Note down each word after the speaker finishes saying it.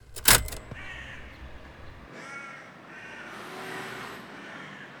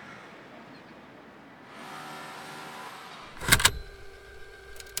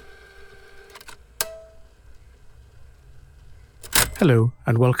Hello,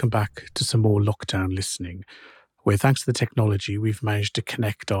 and welcome back to some more lockdown listening, where thanks to the technology, we've managed to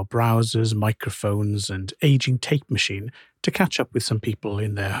connect our browsers, microphones, and aging tape machine to catch up with some people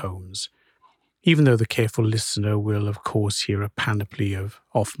in their homes. Even though the careful listener will, of course, hear a panoply of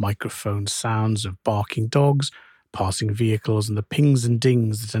off-microphone sounds of barking dogs, passing vehicles, and the pings and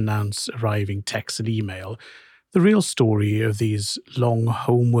dings that announce arriving text and email, the real story of these long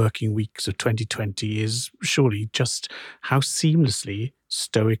home working weeks of 2020 is surely just how seamlessly,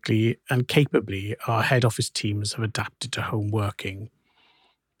 stoically, and capably our head office teams have adapted to home working.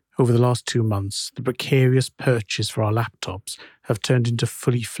 Over the last 2 months, the precarious purchase for our laptops have turned into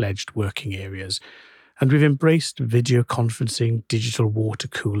fully fledged working areas, and we've embraced video conferencing, digital water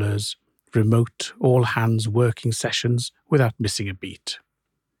coolers, remote all-hands working sessions without missing a beat.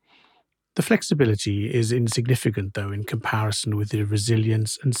 The flexibility is insignificant, though, in comparison with the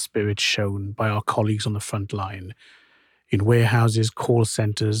resilience and spirit shown by our colleagues on the front line. In warehouses, call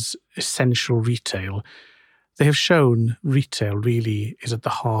centres, essential retail, they have shown retail really is at the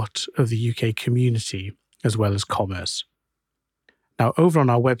heart of the UK community as well as commerce. Now, over on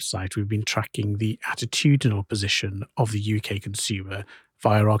our website, we've been tracking the attitudinal position of the UK consumer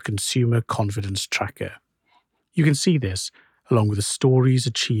via our consumer confidence tracker. You can see this along with the stories,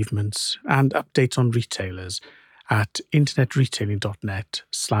 achievements, and updates on retailers at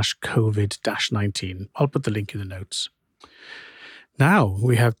internetretailing.net/COVID-19. I'll put the link in the notes. Now,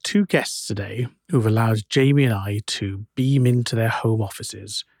 we have 2 guests today who've allowed Jamie and I to beam into their home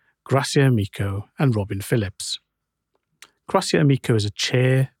offices, Gracia Amico and Robin Phillips. Gracia Amico is a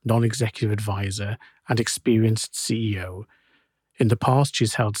chair, non-executive advisor, and experienced CEO. In the past,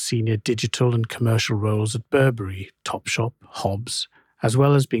 she's held senior digital and commercial roles at Burberry, Topshop, Hobbs, as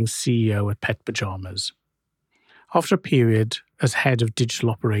well as being CEO at Pet Pajamas. After a period as head of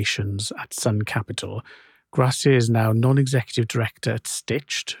digital operations at Sun Capital, Gracia is now non-executive director at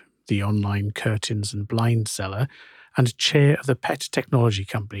Stitched, the online curtains and blind seller, and chair of the pet technology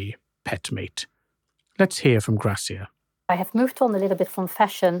company, PetMate. Let's hear from Gracia. I have moved on a little bit from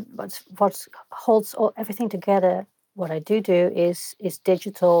fashion, but what holds everything together, what I do is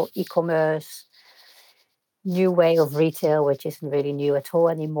digital, e-commerce, new way of retail, which isn't really new at all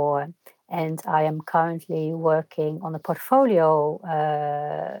anymore. And I am currently working on a portfolio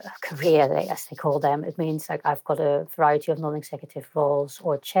career, as they call them. It means like I've got a variety of non-executive roles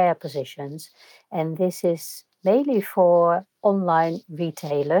or chair positions. And this is mainly for online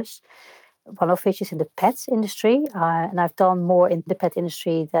retailers, one of which is in the pets industry. And I've done more in the pet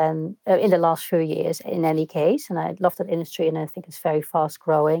industry than in the last few years in any case. And I love that industry and I think it's very fast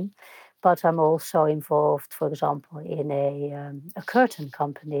growing. But I'm also involved, for example, in a curtain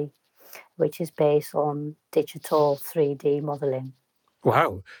company, which is based on digital 3D modeling.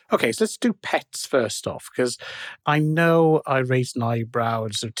 Wow. Okay, so let's do pets first off, because I know I raised an eyebrow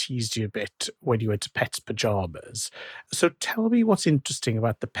and sort of teased you a bit when you went to Pets Pajamas. So tell me what's interesting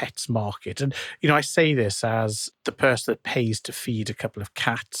about the pets market. And, I say this as the person that pays to feed a couple of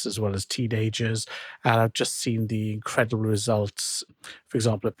cats as well as teenagers. And I've just seen the incredible results, for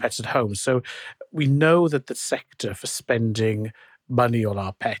example, at Pets at Home. So we know that the sector for spending money on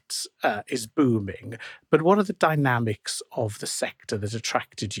our pets is booming. But what are the dynamics of the sector that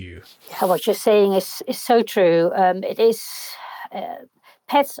attracted you? Yeah, what you're saying is so true. It is.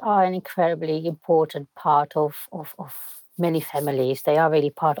 Pets are an incredibly important part of many families. They are really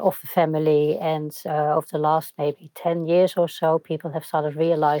part of the family. And over the last maybe 10 years or so, people have started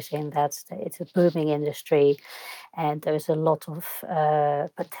realizing that it's a booming industry and there's a lot of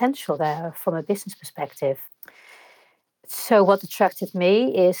potential there from a business perspective. So what attracted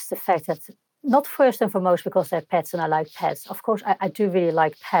me is the fact that, not first and foremost because they're pets and I like pets. Of course, I do really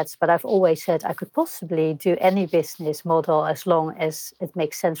like pets, but I've always said I could possibly do any business model as long as it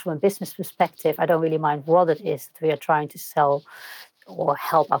makes sense from a business perspective. I don't really mind what it is that we are trying to sell or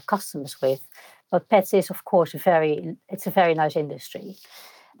help our customers with. But pets is, of course, it's a very nice industry.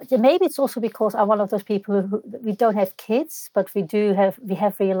 But maybe it's also because I'm one of those people who we don't have kids, but we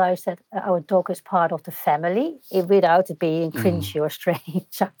have realized that our dog is part of the family without it being cringy or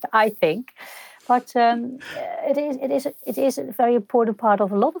strange, I think. But it is a very important part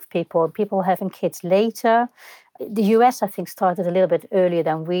of a lot of people. People having kids later. The US, I think, started a little bit earlier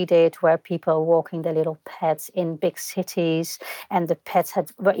than we did, where people are walking their little pets in big cities, and the pets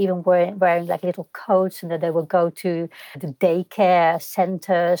were even wearing like little coats, and that they would go to the daycare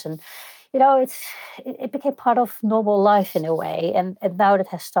centers. And it became part of normal life in a way, and now it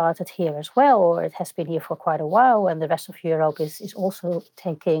has started here as well, or it has been here for quite a while, and the rest of Europe is also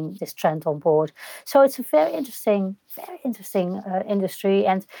taking this trend on board. So it's a very interesting industry,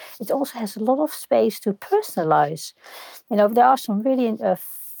 and it also has a lot of space to personalize. There are some really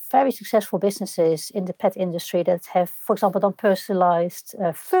very successful businesses in the pet industry that have, for example, done personalized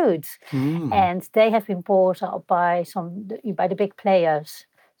food, Mm, and they have been bought up by by the big players.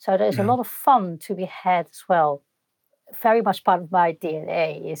 So there's a yeah. lot of fun to be had as well. Very much part of my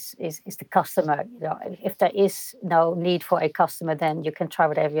DNA is the customer. If there is no need for a customer, then you can try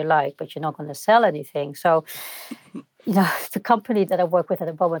whatever you like, but you're not going to sell anything. So the company that I work with at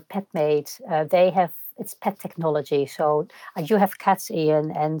the moment, PetMate, they have it's pet technology. So I do have cats, Ian,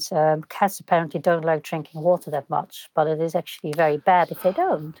 and cats apparently don't like drinking water that much, but it is actually very bad if they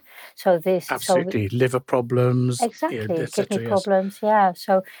don't. So Absolutely. Liver problems, exactly, kidney etc. Yes. problems. Yeah.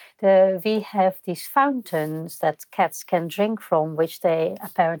 So we have these fountains that cats can drink from, which they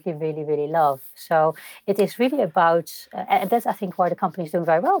apparently really, really love. So it is really about, and that's I think why the company is doing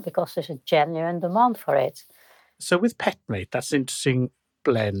very well because there's a genuine demand for it. So with PetMate, that's an interesting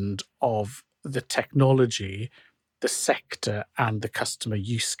blend of the technology, the sector, and the customer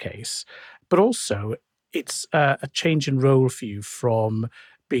use case. But also, it's a change in role for you from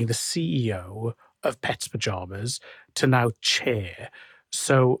being the CEO of Pets Pajamas to now chair.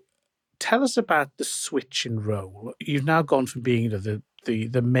 So tell us about the switch in role. You've now gone from being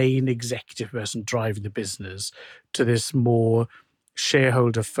the main executive person driving the business to this more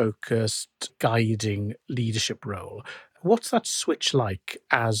shareholder focused guiding leadership role. What's that switch like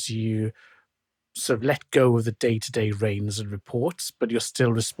as you sort of let go of the day-to-day reins and reports, but you're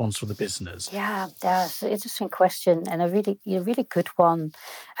still responsible for the business? Yeah, that's an interesting question and a really good one.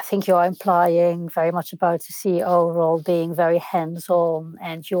 I think you're implying very much about the CEO role being very hands-on,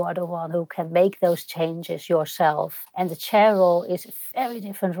 and you are the one who can make those changes yourself. And the chair role is a very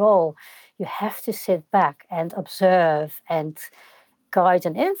different role. You have to sit back and observe and guide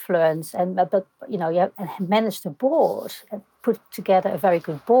and influence, and but and manage the board and put together a very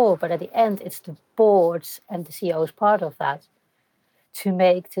good board. But at the end, it's the boards and the CEO is part of that to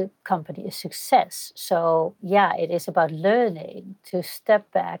make the company a success. So, yeah, it is about learning to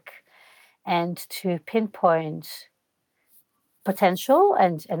step back and to pinpoint potential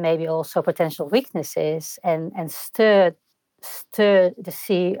and maybe also potential weaknesses and stir the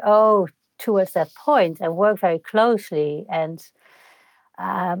CEO towards that point and work very closely. And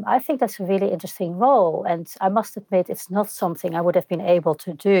I think that's a really interesting role. And I must admit, it's not something I would have been able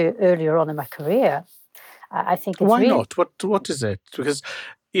to do earlier on in my career. I think it's Why really, not? What is it? Because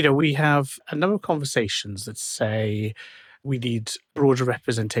we have a number of conversations that say we need broader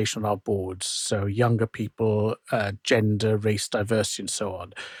representation on our boards, so younger people, gender, race, diversity, and so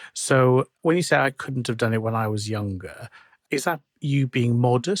on. So when you say I couldn't have done it when I was younger, is that you being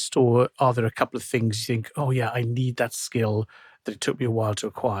modest, or are there a couple of things you think, oh yeah, I need that skill that it took me a while to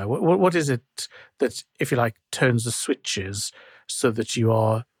acquire? What is it that, if you like, turns the switches so that you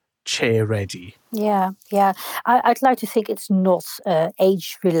are chair ready? yeah, yeah. I'd like to think it's not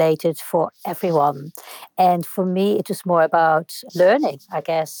age related for everyone, and for me, it was more about learning. I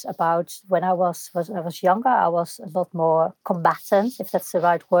guess about when I was younger, I was a lot more combatant, if that's the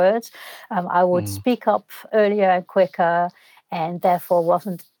right word. I would Mm, speak up earlier and quicker, and therefore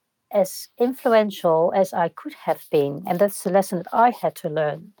wasn't as influential as I could have been. And that's the lesson that I had to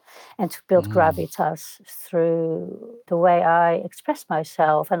learn, and to build mm, gravitas through the way I expressed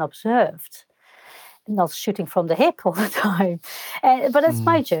myself and observed, not shooting from the hip all the time. But it's mm.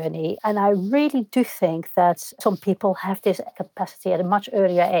 my journey. And I really do think that some people have this capacity at a much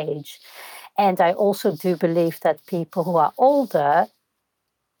earlier age. And I also do believe that people who are older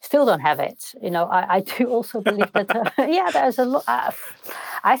still don't have it. I do also believe that, yeah, there's a lot.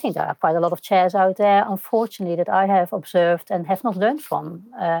 I think there are quite a lot of chairs out there, unfortunately, that I have observed and have not learned from.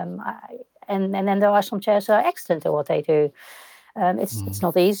 And then there are some chairs that are excellent at what they do. It's Mm,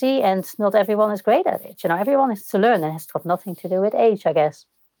 not easy, and not everyone is great at it. Everyone has to learn, and it's got nothing to do with age, I guess.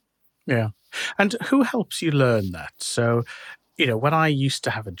 yeah. And who helps you learn that? So, when I used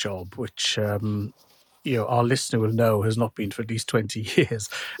to have a job, which, our listener will know has not been for at least 20 years,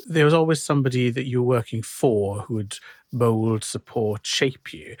 there was always somebody that you were working for who would mold, support,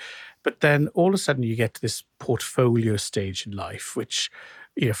 shape you. But then all of a sudden you get to this portfolio stage in life, which,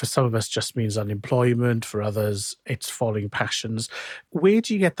 for some of us just means unemployment, for others, it's following passions. Where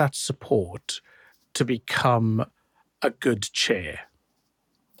do you get that support to become a good chair?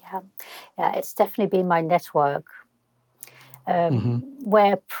 Yeah, yeah, it's definitely been my network. Hmm.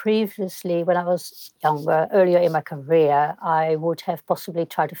 Where previously, when I was younger, earlier in my career, I would have possibly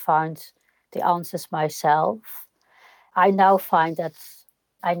tried to find the answers myself. I now find that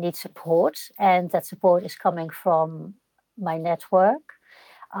I need support, and that support is coming from my network.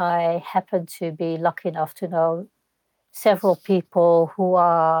 I happen to be lucky enough to know several people who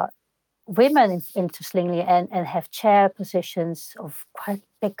are women, interestingly, and have chair positions of quite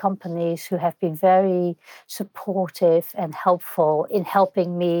big companies who have been very supportive and helpful in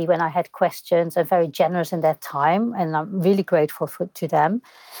helping me when I had questions, and very generous in their time. And I'm really grateful to them.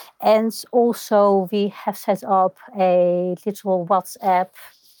 And also, we have set up a little WhatsApp,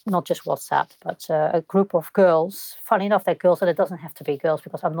 not just WhatsApp, but a group of girls. Funny enough, they're girls, and it doesn't have to be girls,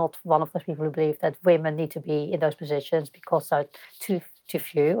 because I'm not one of those people who believe that women need to be in those positions because they're too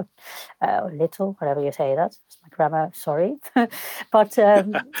few, or little, whatever you say that. It's my grammar, sorry. But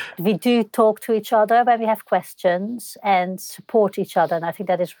we do talk to each other when we have questions and support each other, and I think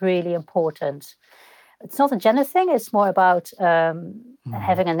that is really important. It's not a gender thing. It's more about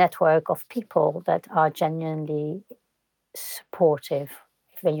having a network of people that are genuinely supportive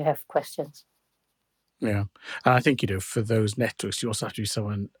when you have questions. Yeah. And I think, for those networks, you also have to be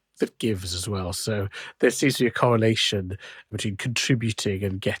someone that gives as well. So there seems to be a correlation between contributing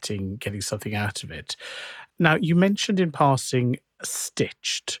and getting something out of it. Now, you mentioned in passing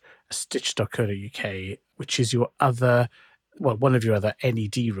Stitched.co.uk, which is one of your other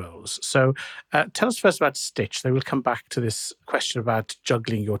NED roles. So tell us first about Stitch. Then we'll come back to this question about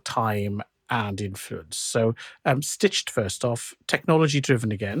juggling your time and influence. So Stitched, first off,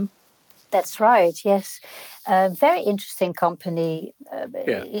 technology-driven again. That's right, yes. Very interesting company.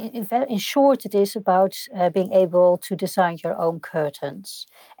 Yeah. In short, it is about being able to design your own curtains.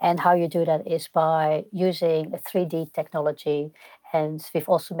 And how you do that is by using a 3D technology. And we've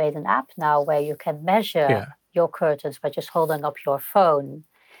also made an app now where you can measure your curtains by just holding up your phone.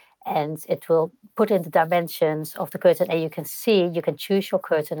 And it will put in the dimensions of the curtain, and you can choose your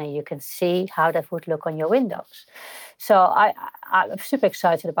curtain, and you can see how that would look on your windows. So I'm super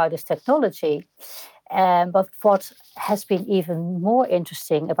excited about this technology. But what has been even more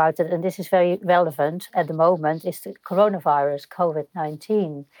interesting about it, and this is very relevant at the moment, is the coronavirus,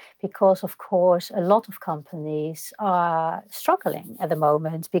 COVID-19. Because, of course, a lot of companies are struggling at the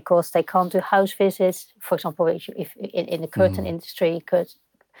moment because they can't do house visits. For example, if in the curtain industry,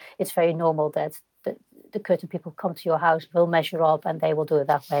 it's very normal that the curtain people come to your house, will measure up, and they will do it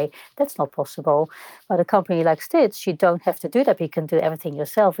that way. That's not possible. But a company like Stitch, you don't have to do that. You can do everything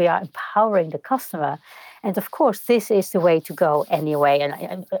yourself. We are empowering the customer. And of course, this is the way to go anyway.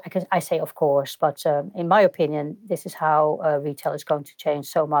 And I say of course, but in my opinion, this is how retail is going to change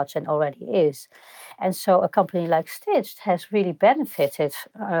so much, and already is. And so a company like Stitch has really benefited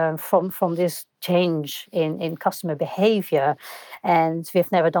from this change in customer behavior, and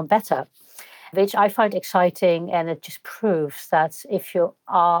we've never done better, which I find exciting. And it just proves that if you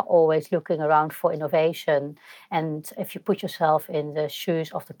are always looking around for innovation, and if you put yourself in the shoes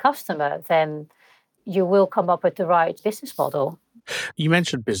of the customer, then you will come up with the right business model. You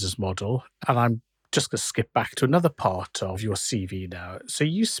mentioned business model, and I'm just going to skip back to another part of your CV now. So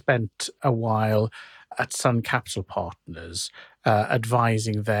you spent a while at Sun Capital Partners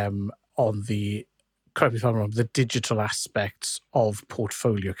advising them on correct me if I'm wrong, the digital aspects of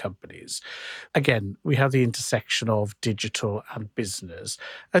portfolio companies. Again, we have the intersection of digital and business.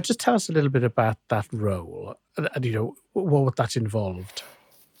 Just tell us a little bit about that role and what that involved.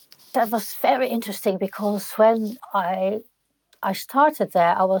 That was very interesting, because when I started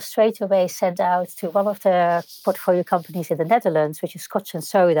there, I was straight away sent out to one of the portfolio companies in the Netherlands, which is Scotch and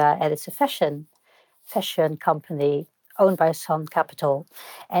Soda, and it's a fashion company owned by Sun Capital.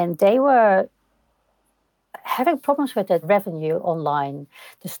 And they were having problems with their revenue online.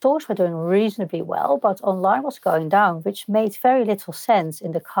 The stores were doing reasonably well, but online was going down, which made very little sense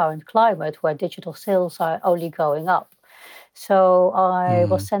in the current climate where digital sales are only going up. So I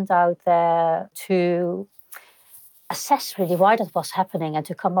was sent out there to assess really why that was happening and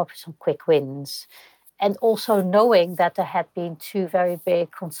to come up with some quick wins. And also knowing that there had been two very big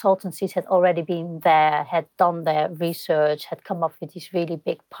consultancies had already been there, had done their research, had come up with these really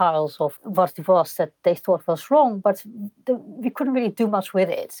big piles of what it was that they thought was wrong, but we couldn't really do much with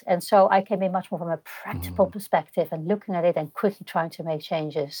it. And so I came in much more from a practical perspective and looking at it and quickly trying to make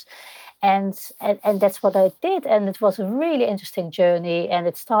changes. And that's what I did. And it was a really interesting journey. And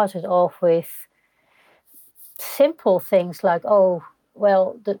it started off with simple things like,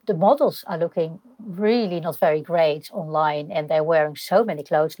 Well, the models are looking really not very great online, and they're wearing so many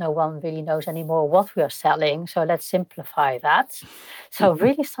clothes, no one really knows anymore what we are selling. So let's simplify that. So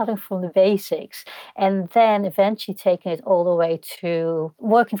really starting from the basics, and then eventually taking it all the way to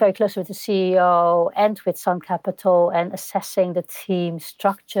working very closely with the CEO and with Sun Capital and assessing the team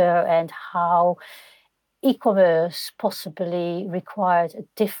structure and how e-commerce possibly required a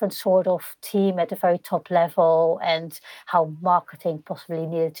different sort of team at the very top level, and how marketing possibly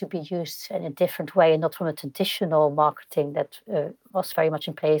needed to be used in a different way and not from a traditional marketing that was very much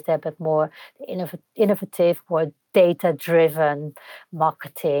in place there, but more innovative, more data-driven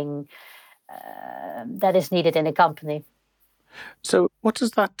marketing that is needed in a company. So what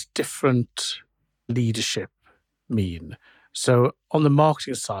does that different leadership mean? So on the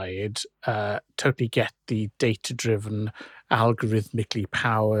marketing side, totally get the data-driven, algorithmically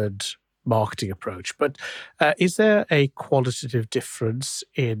powered marketing approach. But is there a qualitative difference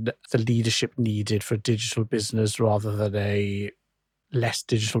in the leadership needed for a digital business rather than a less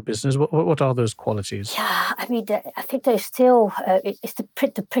digital business? What are those qualities? Yeah, I mean, I think there's still it's the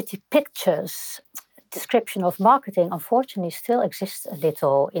pretty pictures description of marketing. Unfortunately, still exists a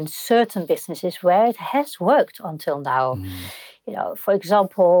little in certain businesses where it has worked until now. Mm. For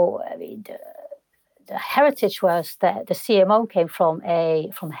example, I mean, the heritage was that the CMO came from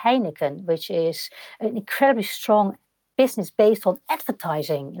Heineken, which is an incredibly strong business based on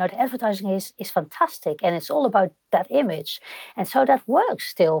advertising. The advertising is fantastic, and it's all about that image, and so that works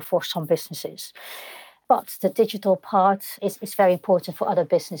still for some businesses. But the digital part is very important for other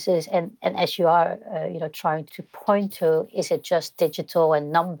businesses, and as you are trying to point to, is it just digital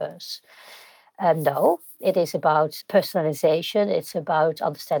and numbers? No, it is about personalization. It's about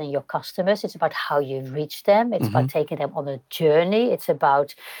understanding your customers. It's about how you reach them. It's about taking them on a journey. It's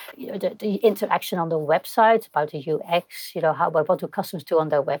about the interaction on the website, about the UX. What do customers do on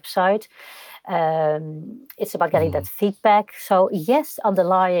their website? It's about getting that feedback. So yes,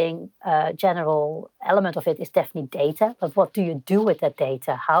 underlying general element of it is definitely data. But what do you do with that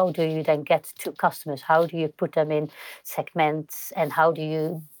data? How do you then get to customers? How do you put them in segments? And how do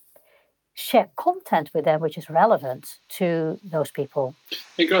you share content with them which is relevant to those people?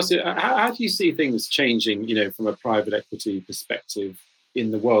 Hey, Gracia, how do you see things changing, from a private equity perspective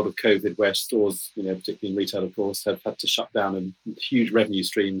in the world of COVID, where stores, particularly in retail, of course, have had to shut down and huge revenue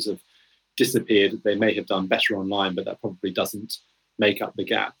streams have disappeared? They may have done better online, but that probably doesn't make up the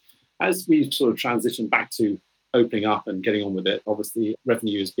gap. As we sort of transition back to opening up and getting on with it, obviously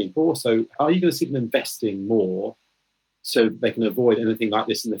revenue is being poor. So are you going to see them investing more so they can avoid anything like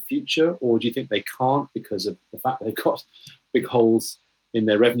this in the future? Or do you think they can't because of the fact they've got big holes in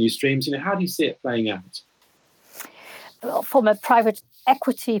their revenue streams? How do you see it playing out? Well, from a private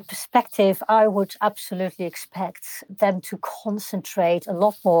equity perspective, I would absolutely expect them to concentrate a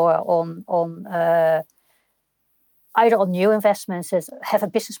lot more on either on new investments that have a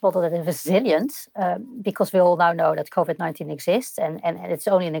business model that is resilient, because we all now know that COVID-19 exists, and it's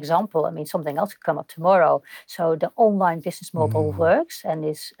only an example. I mean, something else could come up tomorrow. So the online business model works and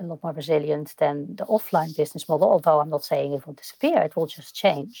is a lot more resilient than the offline business model, although I'm not saying it will disappear, it will just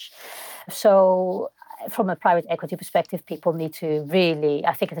change. So from a private equity perspective, people need to really,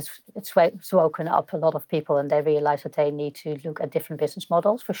 I think it's woken up a lot of people, and they realize that they need to look at different business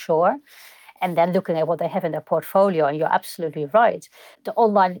models for sure. And then looking at what they have in their portfolio. And you're absolutely right. The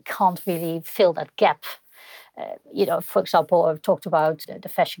online can't really fill that gap. For example, I've talked about the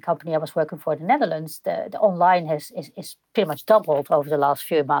fashion company I was working for in the Netherlands. The online is pretty much doubled over the last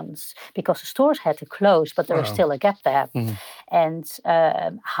few months because the stores had to close, but there is still a gap there. And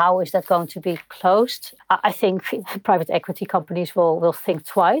how is that going to be closed? I think private equity companies will think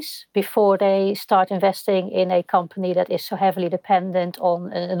twice before they start investing in a company that is so heavily dependent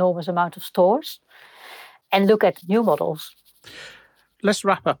on an enormous amount of stores, and look at new models. Let's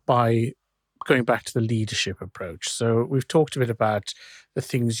wrap up by going back to the leadership approach. So we've talked a bit about the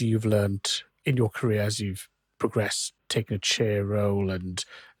things you've learned in your career as you've progressed, taken a chair role and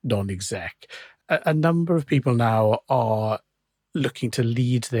non-exec. A number of people now are looking to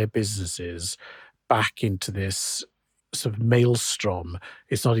lead their businesses back into this sort of maelstrom.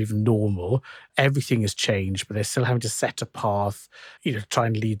 It's not even normal. Everything has changed, but they're still having to set a path, try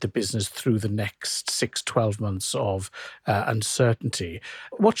and lead the business through the next 6-12 months of uncertainty.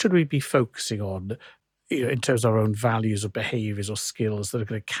 What should we be focusing on, in terms of our own values or behaviors or skills that are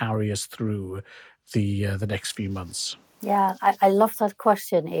going to carry us through the next few months? Yeah, I love that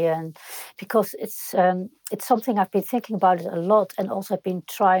question, Ian, because it's something I've been thinking about it a lot, and also been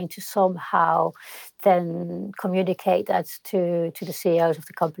trying to somehow then communicate that to the CEOs of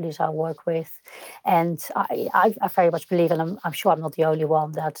the companies I work with. And I very much believe, and I'm sure I'm not the only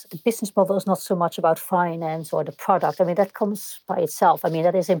one, that the business model is not so much about finance or the product. I mean, that comes by itself. I mean,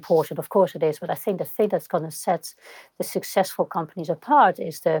 that is important, of course it is, but I think the thing that's going to set the successful companies apart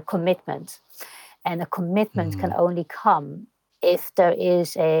is the commitment. And a commitment can only come if there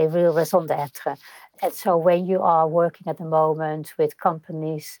is a real raison d'etre. And so when you are working at the moment with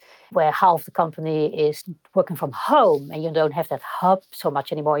companies where half the company is working from home and you don't have that hub so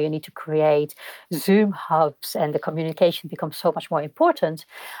much anymore, you need to create Zoom hubs and the communication becomes so much more important.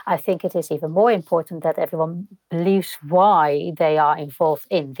 I think it is even more important that everyone believes why they are involved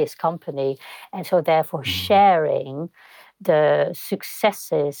in this company. And so therefore sharing the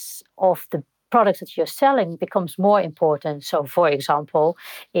successes of the products that you're selling becomes more important. So, for example,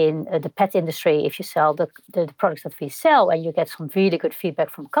 in the pet industry, if you sell the products that we sell and you get some really good feedback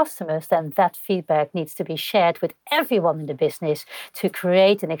from customers, then that feedback needs to be shared with everyone in the business to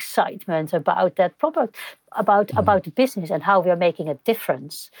create an excitement about that product, about the business and how we are making a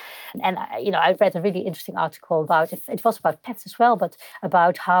difference. And I read a really interesting article about it was about pets as well, but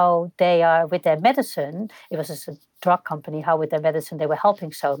about how they are with their medicine. It was just a drug company, how with their medicine they were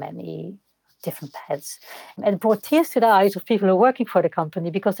helping so many different pets. And it brought tears to the eyes of people who are working for the company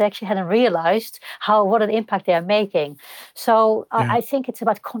because they actually hadn't realized what an impact they are making. So I think it's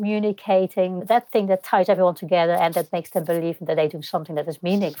about communicating that thing that ties everyone together and that makes them believe that they do something that is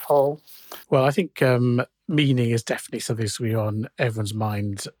meaningful. Well, I think meaning is definitely something that's going to be on everyone's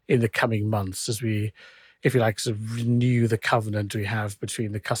mind in the coming months as we, if you like, sort of renew the covenant we have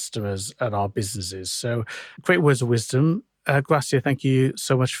between the customers and our businesses. So great words of wisdom. Gracia, thank you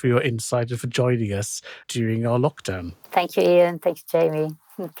so much for your insight and for joining us during our lockdown. Thank you, Ian. Thanks, Jamie.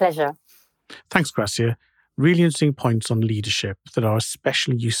 Pleasure. Thanks, Gracia. Really interesting points on leadership that are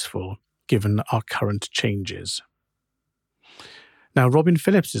especially useful given our current changes. Now, Robin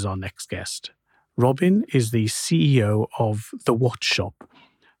Phillips is our next guest. Robin is the CEO of The Watch Shop,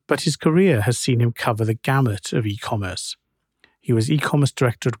 but his career has seen him cover the gamut of e-commerce. He was e-commerce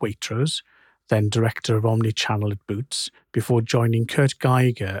director at Waitrose, then director of omnichannel at Boots, before joining Kurt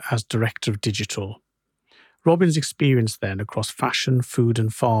Geiger as director of digital. Robin's experience then across fashion, food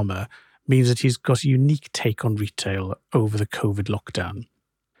and pharma means that he's got a unique take on retail over the COVID lockdown.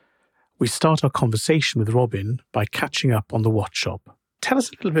 We start our conversation with Robin by catching up on The Watch Shop. Tell us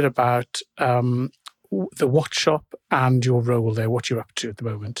a little bit about The Watch Shop and your role there, what you're up to at the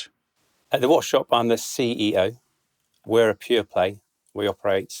moment. At The Watch Shop, I'm the CEO. We're a pure play. We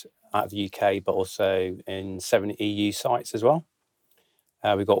operate out of the UK, but also in 7 EU sites as well.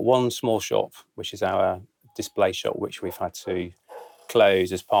 We've got one small shop, which is our display shop, which we've had to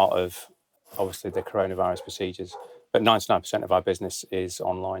close as part of, obviously, the coronavirus procedures. But 99% of our business is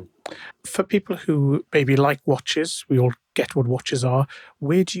online. For people who maybe like watches, we all get what watches are.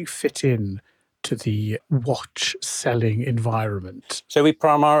 Where do you fit in to the watch selling environment? So we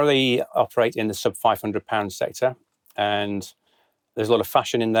primarily operate in the sub £500 sector, and there's a lot of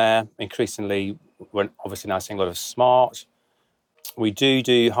fashion in there. Increasingly, we're obviously now seeing a lot of smart. We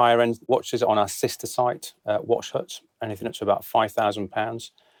do higher end watches on our sister site, Watch Hut, anything up to about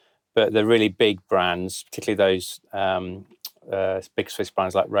 £5,000. But the really big brands, particularly those big Swiss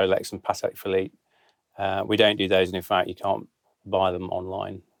brands like Rolex and Patek Philippe, we don't do those. And in fact, you can't buy them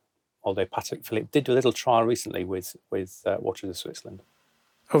online. Although Patek Philippe did do a little trial recently with Watches of Switzerland.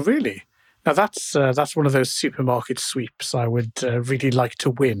 Oh, really? Now, that's one of those supermarket sweeps I would really like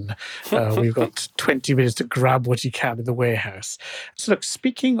to win. We've got 20 minutes to grab what you can in the warehouse. So, look,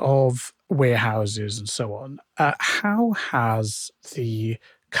 speaking of warehouses and so on, how has the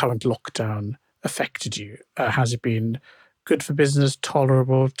current lockdown affected you? Has it been good for business,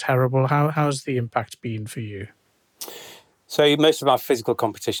 tolerable, terrible? How's the impact been for you? So most of our physical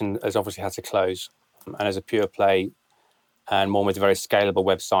competition has obviously had to close. And as a pure play, and one with a very scalable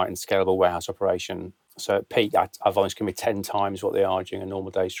website and scalable warehouse operation. So at peak, our volumes can be 10 times what they are during a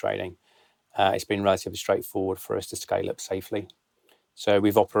normal day's trading. It's been relatively straightforward for us to scale up safely. So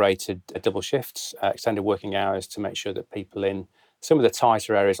we've operated double shifts, extended working hours to make sure that people in some of the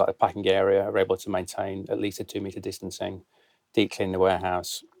tighter areas like the packing area are able to maintain at least a 2-metre distancing, deep clean the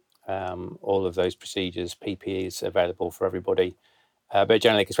warehouse, all of those procedures, PPEs available for everybody. But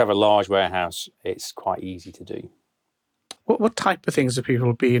generally, because we have a large warehouse, it's quite easy to do. What type of things have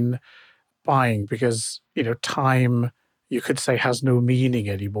people been buying? Because, time, you could say, has no meaning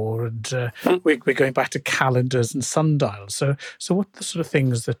anymore. And we're going back to calendars and sundials. So what are the sort of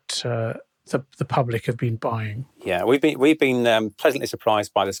things that the public have been buying. Yeah, we've been pleasantly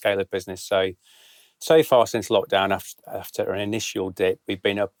surprised by the scale of business. So far since lockdown, after an initial dip, we've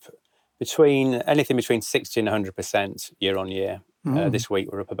been up anything between 60 and 100% year on year. This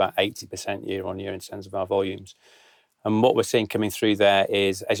week we're up about 80% year on year in terms of our volumes. And what we're seeing coming through there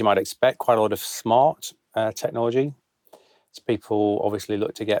is, as you might expect, quite a lot of smart technology. So people obviously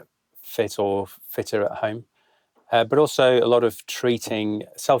look to get fit or fitter at home. But also a lot of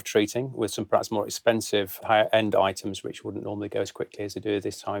self-treating with some perhaps more expensive, higher-end items, which wouldn't normally go as quickly as they do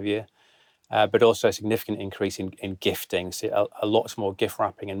this time of year. But also a significant increase in gifting. So a lot more gift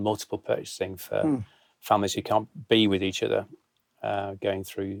wrapping and multiple purchasing for families who can't be with each other going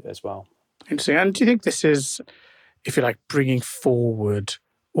through as well. Interesting. And do you think this is, if you like, bringing forward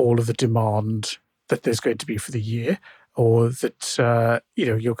all of the demand that there's going to be for the year, or that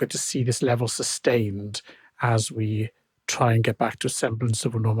you're going to see this level sustained as we try and get back to a semblance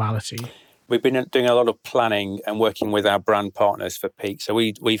of a normality? We've been doing a lot of planning and working with our brand partners for peak. So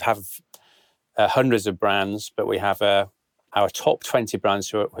we have hundreds of brands, but we have our top 20 brands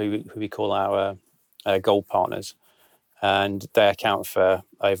who we call our gold partners, and they account for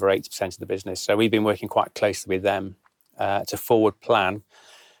over 80% of the business. So we've been working quite closely with them to forward plan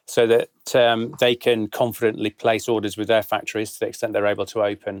so that they can confidently place orders with their factories to the extent they're able to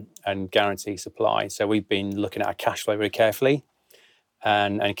open and guarantee supply. So we've been looking at our cash flow very carefully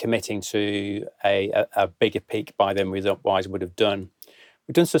and committing to a bigger peak by than we otherwise would have done.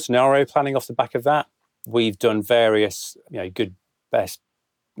 We've done some scenario planning off the back of that. We've done various, good, best,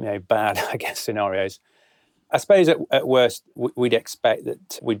 bad, I guess, scenarios. I suppose at worst, we'd expect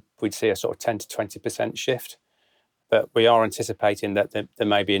that we'd see a sort of 10 to 20% shift. But we are anticipating that there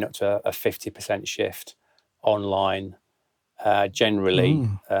may be up to a 50% shift online generally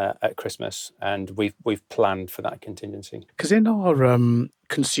at Christmas. And we've planned for that contingency. Because in our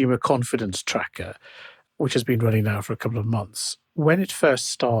consumer confidence tracker, which has been running now for a couple of months, when it first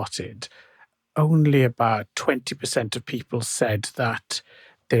started, only about 20% of people said that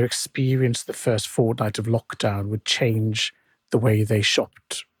their experience the first fortnight of lockdown would change the way they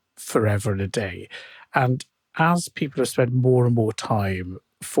shopped forever and a day. And as people have spent more and more time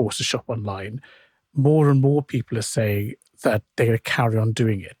forced to shop online, more and more people are saying that they're going to carry on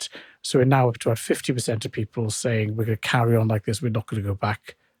doing it. So we're now up to about 50% of people saying we're going to carry on like this. We're not going to go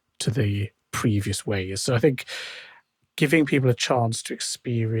back to the previous ways. So I think giving people a chance to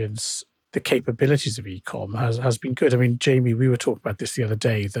experience the capabilities of e-com has been good. I mean, Jamie, we were talking about this the other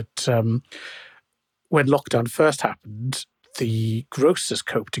day, that when lockdown first happened, the grocers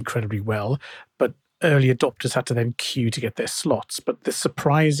coped incredibly well, but early adopters had to then queue to get their slots. But the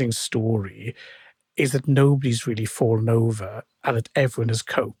surprising story is that nobody's really fallen over and that everyone has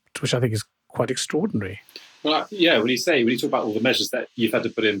coped, which I think is quite extraordinary. Well, yeah, when you talk about all the measures that you've had to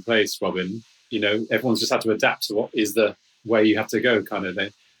put in place, Robin, everyone's just had to adapt to what is the way you have to go kind of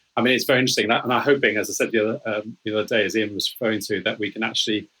thing. I mean, it's very interesting. And I'm hoping, as I said the other day, as Ian was referring to, that we can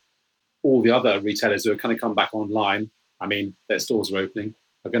actually, all the other retailers who are kind of come back online, I mean, their stores are opening,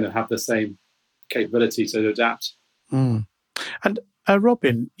 are going to have the same capability to adapt. And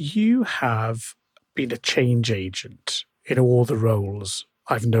Robin, you have been a change agent in all the roles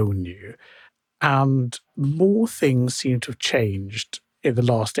I've known you, and more things seem to have changed in the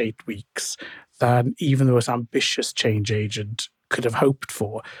last 8 weeks than even the most ambitious change agent could have hoped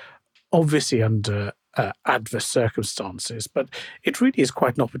for, obviously under adverse circumstances. But it really is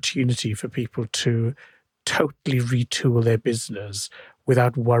quite an opportunity for people to totally retool their business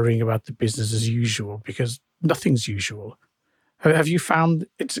without worrying about the business as usual, because nothing's usual. Have you found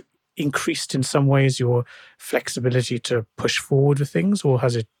it's increased in some ways your flexibility to push forward with things, or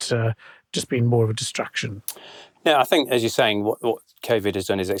has it just been more of a distraction? No, I think, as you're saying, what COVID has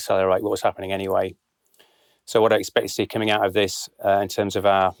done is accelerate what was happening anyway. So what I expect to see coming out of this in terms of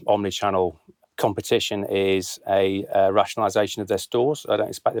our omni-channel competition is a rationalisation of their stores. I don't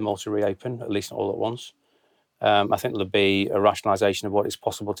expect them all to reopen, at least not all at once. I think there'll be a rationalisation of what is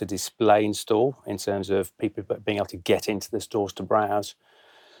possible to display in store in terms of people being able to get into the stores to browse.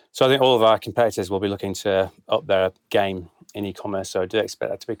 So I think all of our competitors will be looking to up their game in e-commerce. So I do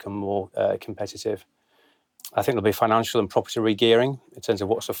expect that to become more competitive. I think there'll be financial and property regearing in terms of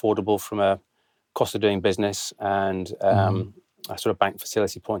what's affordable from a cost of doing business and a sort of bank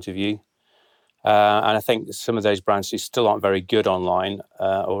facility point of view. And I think some of those brands who still aren't very good online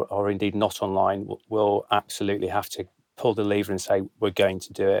or indeed not online will absolutely have to pull the lever and say, we're going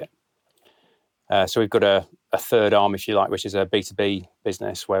to do it. So we've got a third arm, if you like, which is a B2B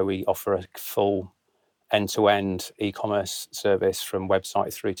business where we offer a full end-to-end e-commerce service from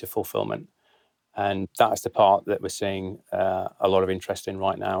website through to fulfillment. And that's the part that we're seeing a lot of interest in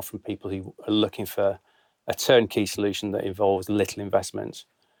right now from people who are looking for a turnkey solution that involves little investment,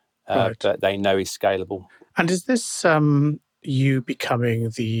 Right. but they know is scalable. And is this you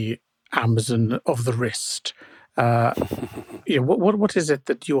becoming the Amazon of the wrist? What is it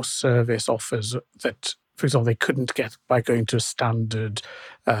that your service offers that, for example, they couldn't get by going to a standard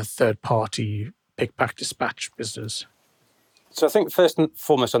third-party pick, pack, dispatch business? So I think first and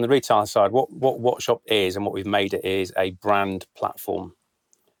foremost on the retail side, what WhatShop is and what we've made it is a brand platform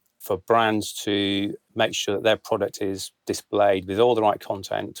for brands to make sure that their product is displayed with all the right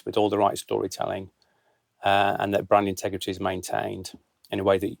content, with all the right storytelling, and that brand integrity is maintained in a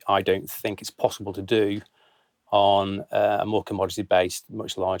way that I don't think it's possible to do on a more commodity-based,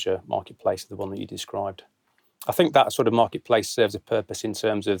 much larger marketplace, the one that you described. I think that sort of marketplace serves a purpose in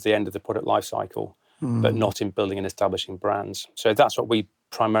terms of the end of the product life cycle, but not in building and establishing brands. So that's what we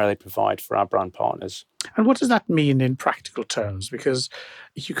primarily provide for our brand partners. And what does that mean in practical terms? Because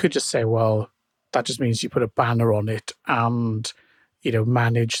you could just say, well, that just means you put a banner on it and,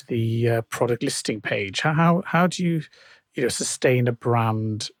 manage the product listing page. How do you, sustain a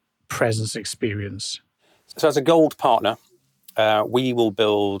brand presence experience? So as a gold partner, we will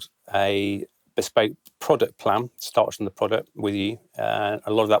build a bespoke product plan, starts from the product with you. A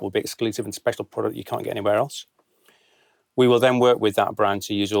lot of that will be exclusive and special product you can't get anywhere else. We will then work with that brand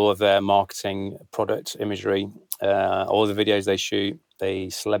to use all of their marketing, product imagery, all the videos they shoot, the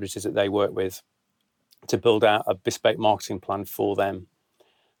celebrities that they work with, to build out a bespoke marketing plan for them.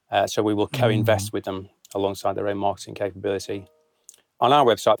 So we will co-invest with them alongside their own marketing capability. On our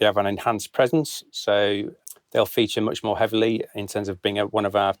website, they have an enhanced presence, so they'll feature much more heavily in terms of being one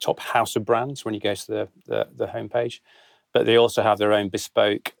of our top house of brands when you go to the homepage. But they also have their own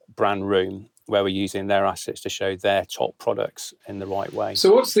bespoke brand room where we're using their assets to show their top products in the right way.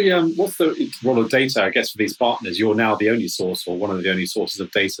 So what's the role of data, I guess, for these partners? You're now the only source or one of the only sources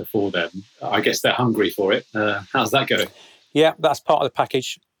of data for them. I guess they're hungry for it. How's that going? Yeah, that's part of the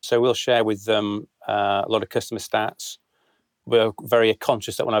package. So we'll share with them a lot of customer stats. We're very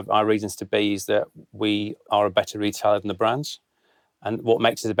conscious that one of our reasons to be is that we are a better retailer than the brands. And what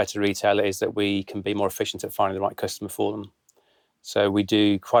makes us a better retailer is that we can be more efficient at finding the right customer for them. So we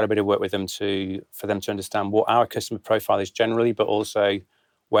do quite a bit of work with them for them to understand what our customer profile is generally, but also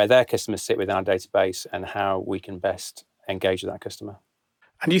where their customers sit within our database and how we can best engage with that customer.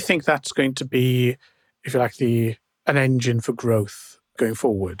 And you think that's going to be, if you like, an engine for growth going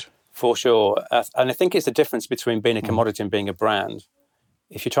forward? For sure. And I think it's the difference between being a commodity and being a brand.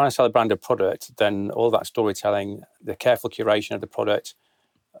 If you're trying to sell a branded product, then all that storytelling, the careful curation of the product,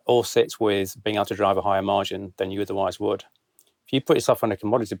 all sits with being able to drive a higher margin than you otherwise would. If you put yourself on a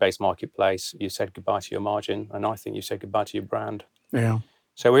commodity-based marketplace, you've said goodbye to your margin, and I think you've said goodbye to your brand. Yeah.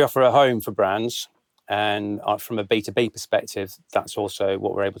 So we offer a home for brands, and from a B2B perspective, that's also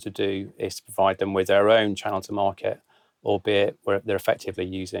what we're able to do, is to provide them with their own channel to market, albeit where they're effectively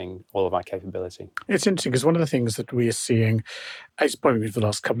using all of our capability. It's interesting because one of the things that we are seeing, it's probably for the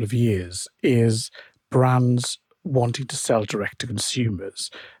last couple of years, is brands wanting to sell direct to consumers.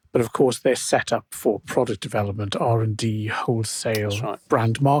 But of course, they're set up for product development, R&D, wholesale,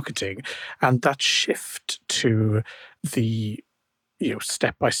 brand marketing. And that shift to the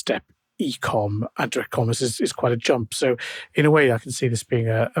step-by-step e-com and direct commerce is quite a jump. So in a way, I can see this being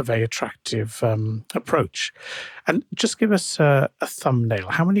a very attractive approach. And just give us a thumbnail.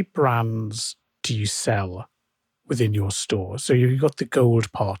 How many brands do you sell within your store? So you've got the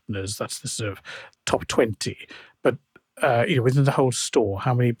gold partners, that's the sort of top 20. But within the whole store,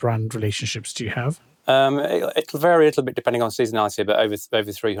 how many brand relationships do you have? It'll vary a little bit depending on seasonality, but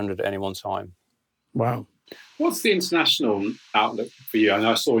over 300 at any one time. Wow. What's the international outlook for you? I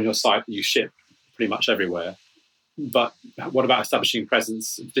know I saw on your site that you ship pretty much everywhere, but what about establishing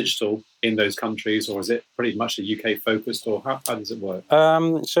presence digital in those countries, or is it pretty much a UK focused, or how does it work?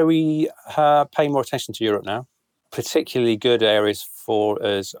 So we pay more attention to Europe now. Particularly good areas for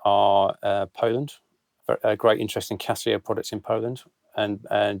us are Poland, a great interest in Casio products in Poland,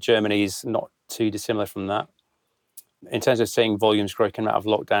 and Germany is not too dissimilar from that. In terms of seeing volumes growing out of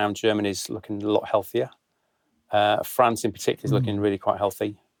lockdown, Germany is looking a lot healthier. France in particular is looking really quite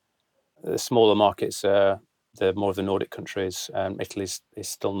healthy. The smaller markets, the more of the Nordic countries, Italy is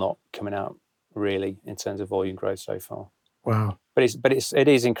still not coming out really in terms of volume growth so far. Wow. But it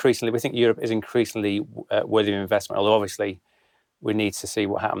is increasingly, we think Europe is increasingly worthy of investment, although obviously we need to see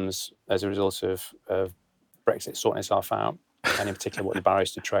what happens as a result of Brexit sorting itself out, and in particular what the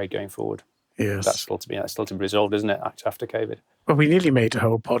barriers to trade going forward. Yes. That's still to be resolved, isn't it, after COVID? Well, we nearly made a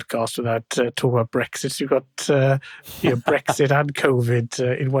whole podcast without talking about Brexit. You've got Brexit and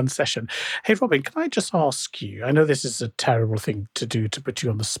COVID in one session. Hey, Robin, can I just ask you, I know this is a terrible thing to do to put you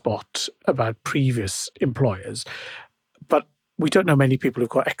on the spot about previous employers, but we don't know many people who've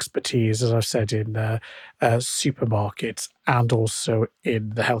got expertise, as I've said, in supermarkets and also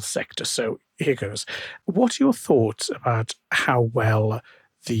in the health sector. So here goes. What are your thoughts about how well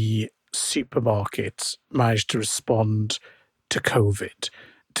the supermarkets managed to respond to COVID?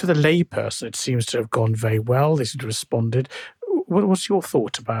 To the layperson, it seems to have gone very well. They seem to have responded. What's your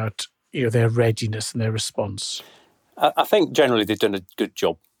thought about their readiness and their response? I think generally they've done a good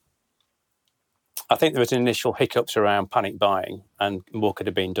job. I think there was initial hiccups around panic buying, and more could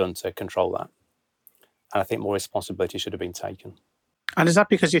have been done to control that. And I think more responsibility should have been taken. And is that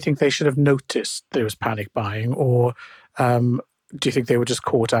because you think they should have noticed there was panic buying, or do you think they were just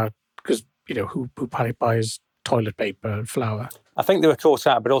caught out because, who panic buys toilet paper and flour? I think they were caught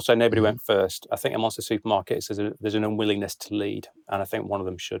out, but also nobody went first. I think amongst the supermarkets, there's an unwillingness to lead, and I think one of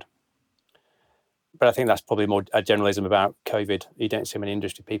them should. But I think that's probably more a generalism about COVID. You don't see many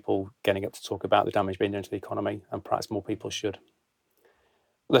industry people getting up to talk about the damage being done to the economy, and perhaps more people should.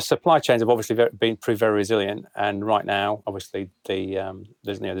 The supply chains have obviously proved very resilient, and right now, obviously,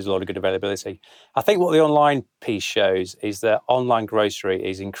 there's a lot of good availability. I think what the online piece shows is that online grocery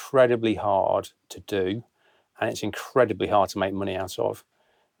is incredibly hard to do, and it's incredibly hard to make money out of.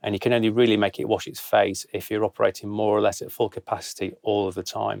 And you can only really make it wash its face if you're operating more or less at full capacity all of the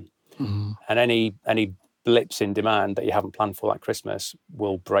time. Mm-hmm. And any blips in demand that you haven't planned for, like Christmas,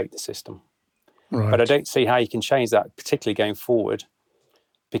 will break the system. Right. But I don't see how you can change that, particularly going forward,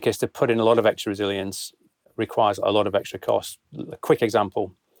 because to put in a lot of extra resilience requires a lot of extra cost. A quick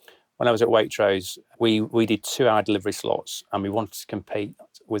example, when I was at Waitrose, we did 2-hour delivery slots, and we wanted to compete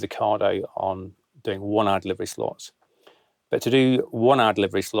with Ocado on doing 1-hour delivery slots. But to do 1-hour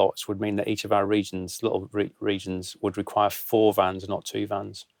delivery slots would mean that each of our regions, little regions, would require 4 vans, not 2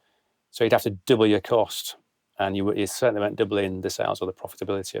 vans. So you'd have to double your cost, and you certainly won't double in the sales or the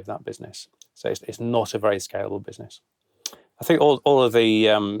profitability of that business. So it's not a very scalable business. I think all of the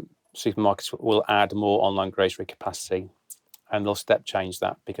supermarkets will add more online grocery capacity, and they'll step change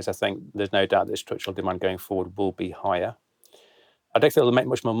that, because I think there's no doubt that structural demand going forward will be higher. I don't think they'll make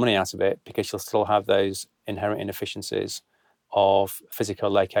much more money out of it, because you'll still have those inherent inefficiencies of physical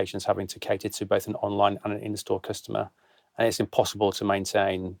locations having to cater to both an online and an in-store customer. And it's impossible to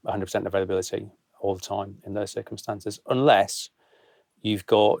maintain 100% availability all the time in those circumstances, unless you've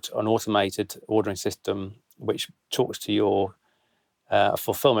got an automated ordering system which talks to your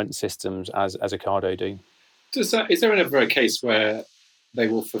fulfillment systems as Ocado do. Is there ever a case where they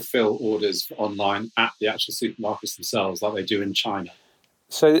will fulfill orders online at the actual supermarkets themselves, like they do in China?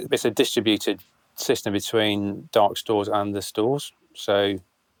 So it's a distributed system between dark stores and the stores. So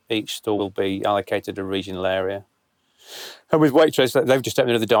each store will be allocated a regional area. And with Waitrose, they've just opened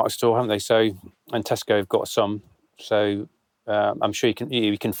another dark store, haven't they? So, and Tesco have got some. So I'm sure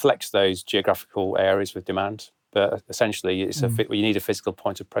you can flex those geographical areas with demand, but essentially you need a physical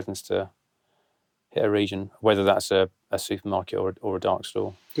point of presence to hit a region, whether that's a supermarket or a dark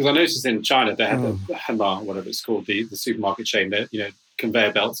store. Because I noticed in China they have the Hema, whatever it's called, the supermarket chain, that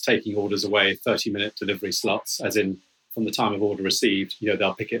conveyor belts taking orders away, 30-minute delivery slots, as in from the time of order received,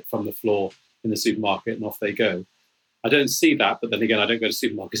 they'll pick it from the floor in the supermarket and off they go. I don't see that, but then again, I don't go to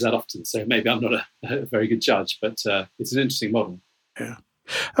supermarkets that often, so maybe I'm not a very good judge, but it's an interesting model. Yeah.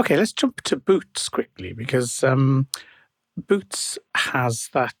 Okay, let's jump to Boots quickly, because Boots has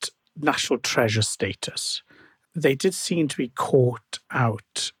that national treasure status. They did seem to be caught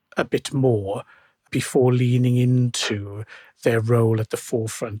out a bit more before leaning into their role at the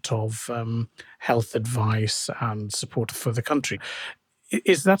forefront of health advice and support for the country.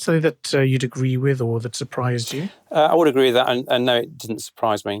 Is that something that you'd agree with, or that surprised you? I would agree with that, and no, it didn't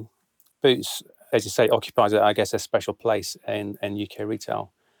surprise me. Boots, as you say, occupies, I guess, a special place in UK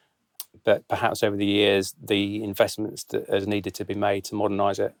retail. But perhaps over the years, the investments that has needed to be made to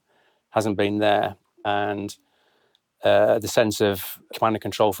modernise it hasn't been there. And the sense of command and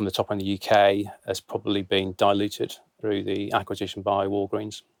control from the top in the UK has probably been diluted through the acquisition by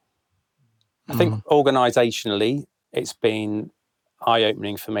Walgreens. I think organisationally, it's been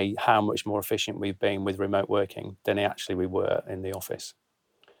eye-opening for me how much more efficient we've been with remote working than actually we were in the office.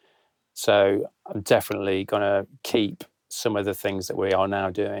 So I'm definitely going to keep some of the things that we are now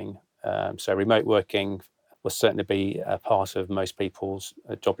doing. So remote working will certainly be a part of most people's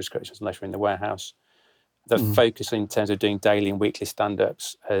job descriptions unless you're in the warehouse. The focus in terms of doing daily and weekly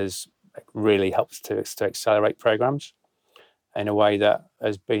stand-ups has really helped to accelerate programs. in a way that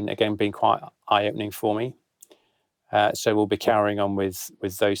has been quite eye-opening for me. So we'll be carrying on with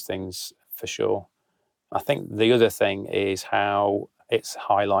those things for sure. I think the other thing is how it's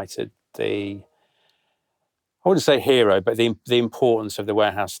highlighted I wouldn't say hero, but the importance of the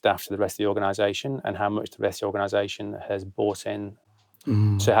warehouse staff to the rest of the organisation, and how much the rest of the organisation has bought in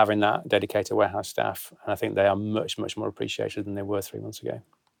to having that dedicated warehouse staff. And I think they are much, much more appreciated than they were 3 months ago.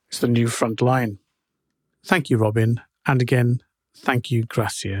 It's the new front line. Thank you, Robin. And again, thank you,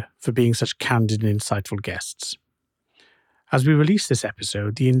 Gracia, for being such candid and insightful guests. As we release this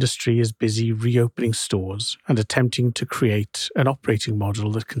episode, the industry is busy reopening stores and attempting to create an operating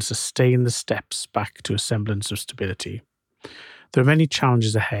model that can sustain the steps back to a semblance of stability. There are many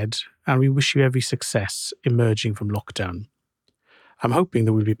challenges ahead, and we wish you every success emerging from lockdown. I'm hoping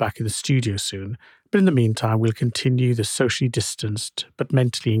that we'll be back in the studio soon, but in the meantime, we'll continue the socially distanced but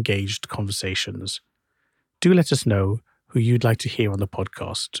mentally engaged conversations. Do let us know who you'd like to hear on the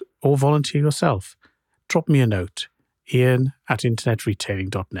podcast, or volunteer yourself. Drop me a note.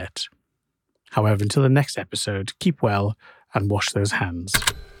 Ian@internetretailing.net. However, until the next episode, keep well and wash those hands.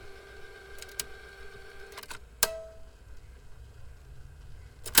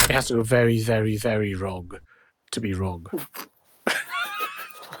 It has to go very, very, very wrong to be wrong.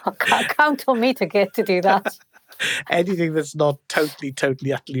 Count on me to get to do that. Anything that's not totally,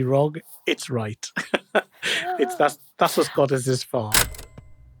 utterly wrong, it's right. That's what's got us this far.